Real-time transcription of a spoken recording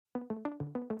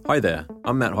Hi there,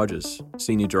 I'm Matt Hodges,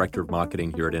 Senior Director of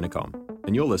Marketing here at Intercom,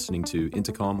 and you're listening to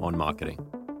Intercom on Marketing.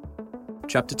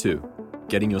 Chapter 2,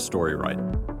 Getting Your Story Right.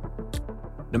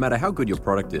 No matter how good your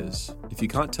product is, if you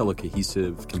can't tell a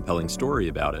cohesive, compelling story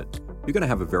about it, you're going to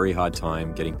have a very hard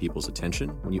time getting people's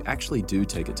attention when you actually do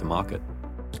take it to market.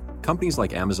 Companies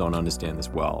like Amazon understand this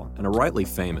well and are rightly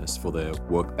famous for their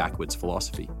work backwards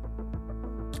philosophy.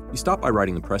 You start by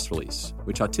writing the press release,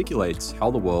 which articulates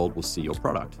how the world will see your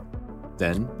product.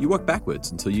 Then, you work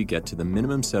backwards until you get to the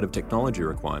minimum set of technology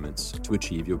requirements to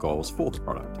achieve your goals for the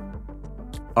product.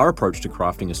 Our approach to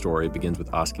crafting a story begins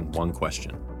with asking one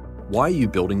question. Why are you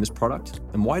building this product,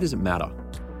 and why does it matter?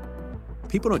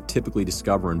 People don't typically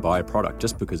discover and buy a product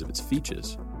just because of its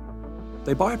features.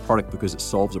 They buy a product because it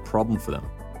solves a problem for them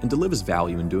and delivers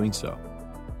value in doing so.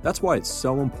 That's why it's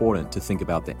so important to think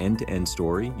about the end-to-end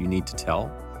story you need to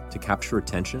tell to capture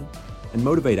attention and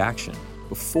motivate action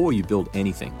before you build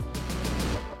anything.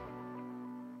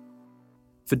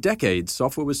 For decades,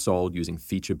 software was sold using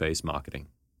feature-based marketing.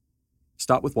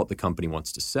 Start with what the company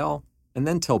wants to sell, and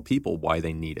then tell people why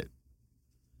they need it.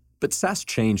 But SaaS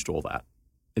changed all that.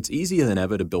 It's easier than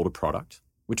ever to build a product,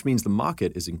 which means the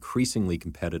market is increasingly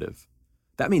competitive.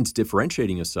 That means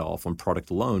differentiating yourself on product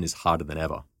alone is harder than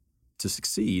ever. To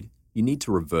succeed, you need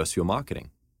to reverse your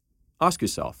marketing. Ask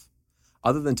yourself,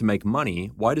 other than to make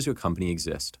money, why does your company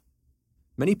exist?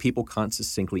 Many people can't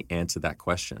succinctly answer that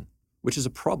question, which is a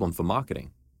problem for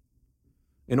marketing.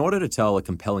 In order to tell a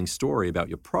compelling story about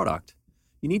your product,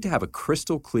 you need to have a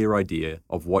crystal clear idea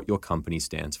of what your company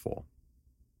stands for.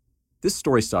 This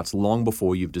story starts long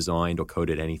before you've designed or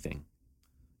coded anything.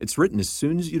 It's written as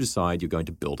soon as you decide you're going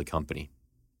to build a company.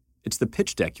 It's the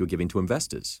pitch deck you're giving to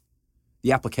investors,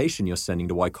 the application you're sending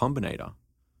to Y Combinator,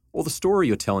 or the story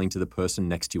you're telling to the person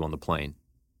next to you on the plane.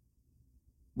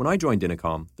 When I joined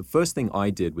Intercom, the first thing I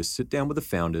did was sit down with the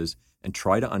founders and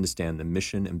try to understand the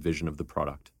mission and vision of the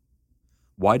product.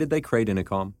 Why did they create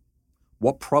Intercom?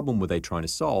 What problem were they trying to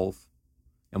solve?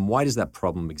 And why does that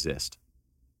problem exist?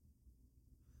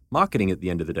 Marketing, at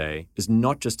the end of the day, is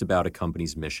not just about a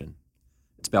company's mission.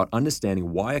 It's about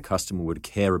understanding why a customer would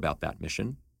care about that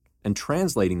mission and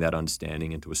translating that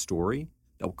understanding into a story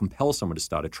that will compel someone to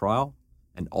start a trial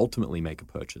and ultimately make a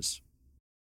purchase.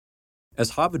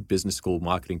 As Harvard Business School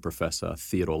marketing professor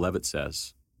Theodore Levitt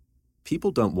says,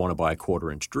 people don't want to buy a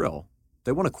quarter-inch drill,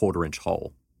 they want a quarter-inch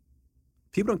hole.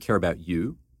 People don't care about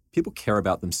you, people care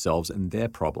about themselves and their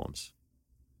problems.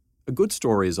 A good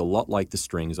story is a lot like the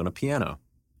strings on a piano.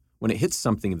 When it hits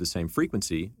something of the same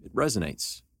frequency, it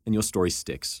resonates, and your story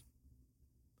sticks.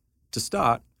 To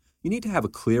start, you need to have a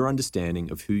clear understanding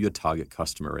of who your target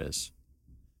customer is.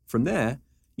 From there,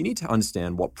 you need to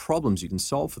understand what problems you can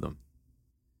solve for them.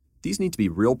 These need to be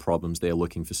real problems they are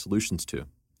looking for solutions to,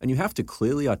 and you have to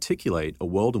clearly articulate a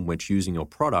world in which using your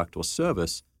product or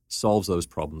service solves those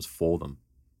problems for them,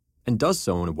 and does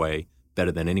so in a way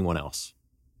better than anyone else.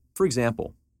 For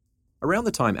example, around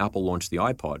the time Apple launched the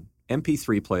iPod,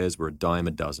 MP3 players were a dime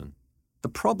a dozen. The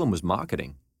problem was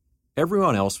marketing.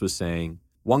 Everyone else was saying,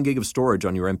 1 gig of storage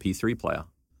on your MP3 player,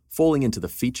 falling into the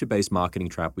feature-based marketing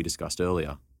trap we discussed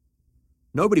earlier.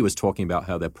 Nobody was talking about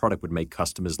how their product would make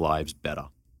customers' lives better.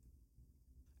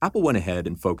 Apple went ahead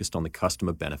and focused on the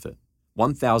customer benefit,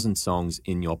 1,000 songs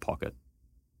in your pocket.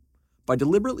 By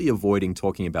deliberately avoiding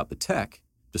talking about the tech,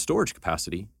 the storage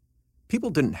capacity,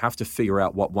 people didn't have to figure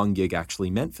out what 1 gig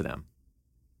actually meant for them.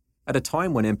 At a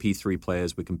time when MP3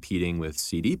 players were competing with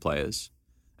CD players,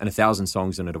 and 1,000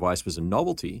 songs on a device was a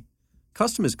novelty,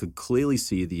 customers could clearly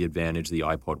see the advantage the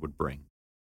iPod would bring.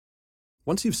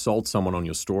 Once you've sold someone on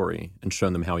your story and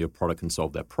shown them how your product can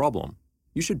solve their problem,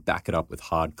 you should back it up with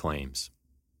hard claims.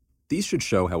 These should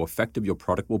show how effective your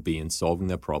product will be in solving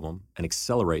their problem and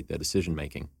accelerate their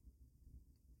decision-making.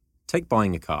 Take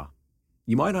buying a car.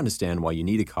 You might understand why you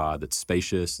need a car that's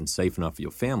spacious and safe enough for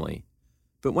your family,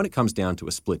 but when it comes down to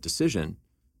a split decision,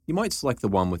 you might select the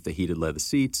one with the heated leather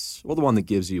seats or the one that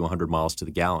gives you 100 miles to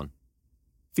the gallon.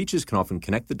 Features can often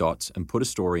connect the dots and put a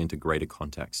story into greater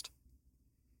context.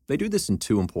 They do this in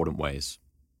two important ways.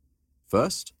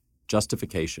 First,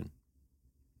 justification.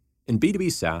 In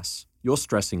B2B SaaS, you're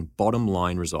stressing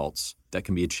bottom-line results that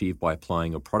can be achieved by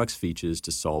applying your product's features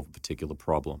to solve a particular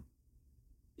problem.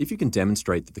 If you can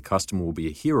demonstrate that the customer will be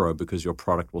a hero because your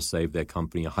product will save their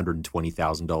company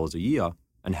 $120,000 a year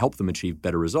and help them achieve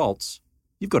better results,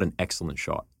 you've got an excellent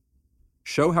shot.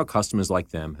 Show how customers like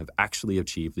them have actually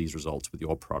achieved these results with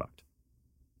your product.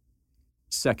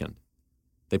 Second,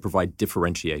 they provide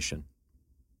differentiation.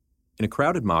 In a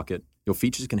crowded market, your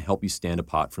features can help you stand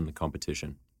apart from the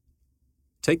competition.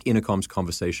 Take Intercom's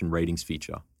conversation ratings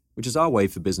feature, which is our way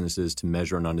for businesses to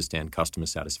measure and understand customer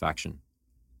satisfaction.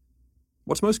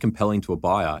 What's most compelling to a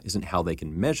buyer isn't how they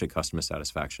can measure customer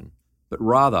satisfaction, but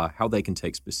rather how they can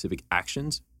take specific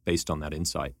actions based on that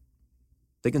insight.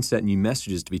 They can set new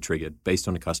messages to be triggered based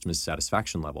on a customer's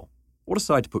satisfaction level, or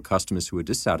decide to put customers who are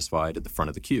dissatisfied at the front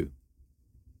of the queue.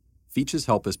 Features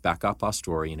help us back up our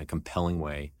story in a compelling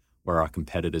way where our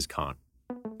competitors can't.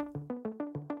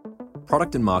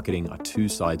 Product and marketing are two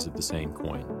sides of the same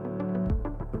coin.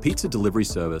 A pizza delivery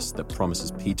service that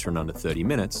promises pizza in under 30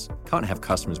 minutes can't have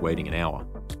customers waiting an hour.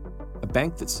 A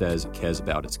bank that says it cares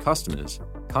about its customers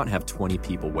can't have 20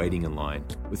 people waiting in line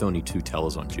with only 2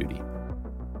 tellers on duty.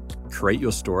 Create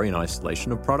your story in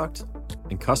isolation of product,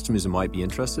 and customers who might be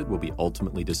interested will be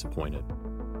ultimately disappointed.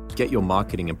 Get your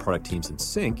marketing and product teams in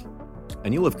sync,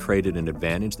 and you'll have created an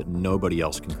advantage that nobody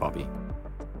else can copy.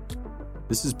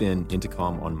 This has been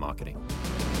Intercom on Marketing.